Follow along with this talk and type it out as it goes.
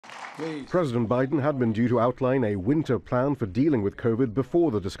President Biden had been due to outline a winter plan for dealing with COVID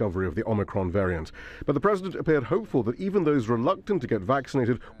before the discovery of the Omicron variant. But the president appeared hopeful that even those reluctant to get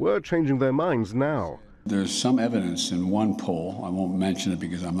vaccinated were changing their minds now. There's some evidence in one poll, I won't mention it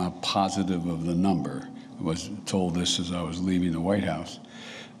because I'm not positive of the number, I was told this as I was leaving the White House,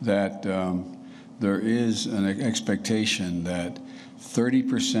 that there is an expectation that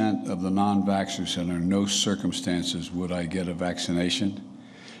 30% of the non-vaxxers said under no circumstances would I get a vaccination,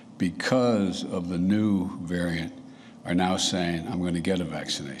 because of the new variant, are now saying I'm going to get a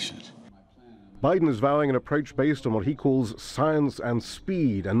vaccination. Biden is vowing an approach based on what he calls science and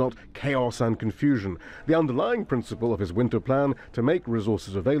speed and not chaos and confusion, the underlying principle of his winter plan to make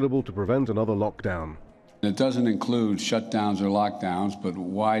resources available to prevent another lockdown. It doesn't include shutdowns or lockdowns, but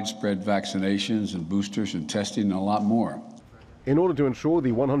widespread vaccinations and boosters and testing and a lot more. In order to ensure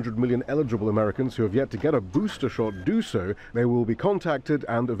the 100 million eligible Americans who have yet to get a booster shot do so, they will be contacted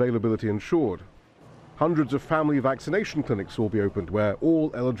and availability ensured. Hundreds of family vaccination clinics will be opened where all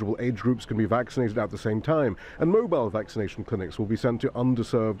eligible age groups can be vaccinated at the same time, and mobile vaccination clinics will be sent to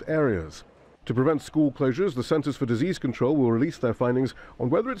underserved areas. To prevent school closures, the Centers for Disease Control will release their findings on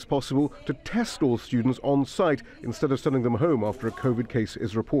whether it's possible to test all students on site instead of sending them home after a COVID case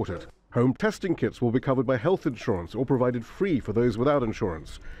is reported. Home testing kits will be covered by health insurance or provided free for those without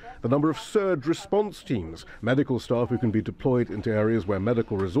insurance. The number of surge response teams, medical staff who can be deployed into areas where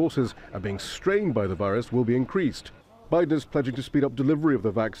medical resources are being strained by the virus, will be increased. Biden is pledging to speed up delivery of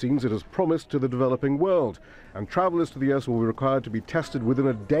the vaccines it has promised to the developing world. And travelers to the U.S. will be required to be tested within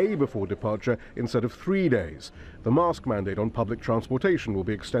a day before departure instead of 3 days. The mask mandate on public transportation will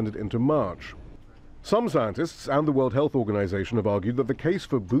be extended into March. Some scientists and the World Health Organization have argued that the case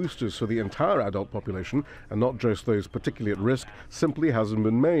for boosters for the entire adult population, and not just those particularly at risk, simply hasn't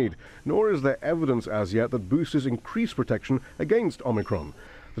been made, nor is there evidence as yet that boosters increase protection against Omicron.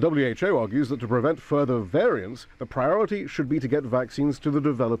 The WHO argues that to prevent further variants, the priority should be to get vaccines to the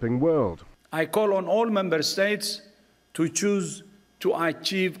developing world. I call on all member states to choose to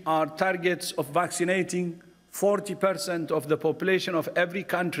achieve our targets of vaccinating 40% of the population of every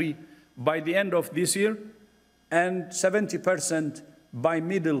country by the end of this year and 70% by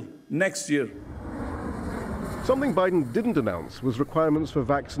middle next year. Something Biden didn't announce was requirements for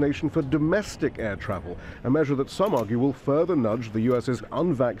vaccination for domestic air travel, a measure that some argue will further nudge the U.S.'s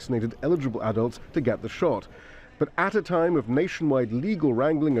unvaccinated eligible adults to get the shot. But at a time of nationwide legal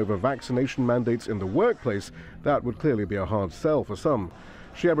wrangling over vaccination mandates in the workplace, that would clearly be a hard sell for some.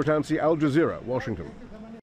 Rattansi, Al Jazeera, Washington.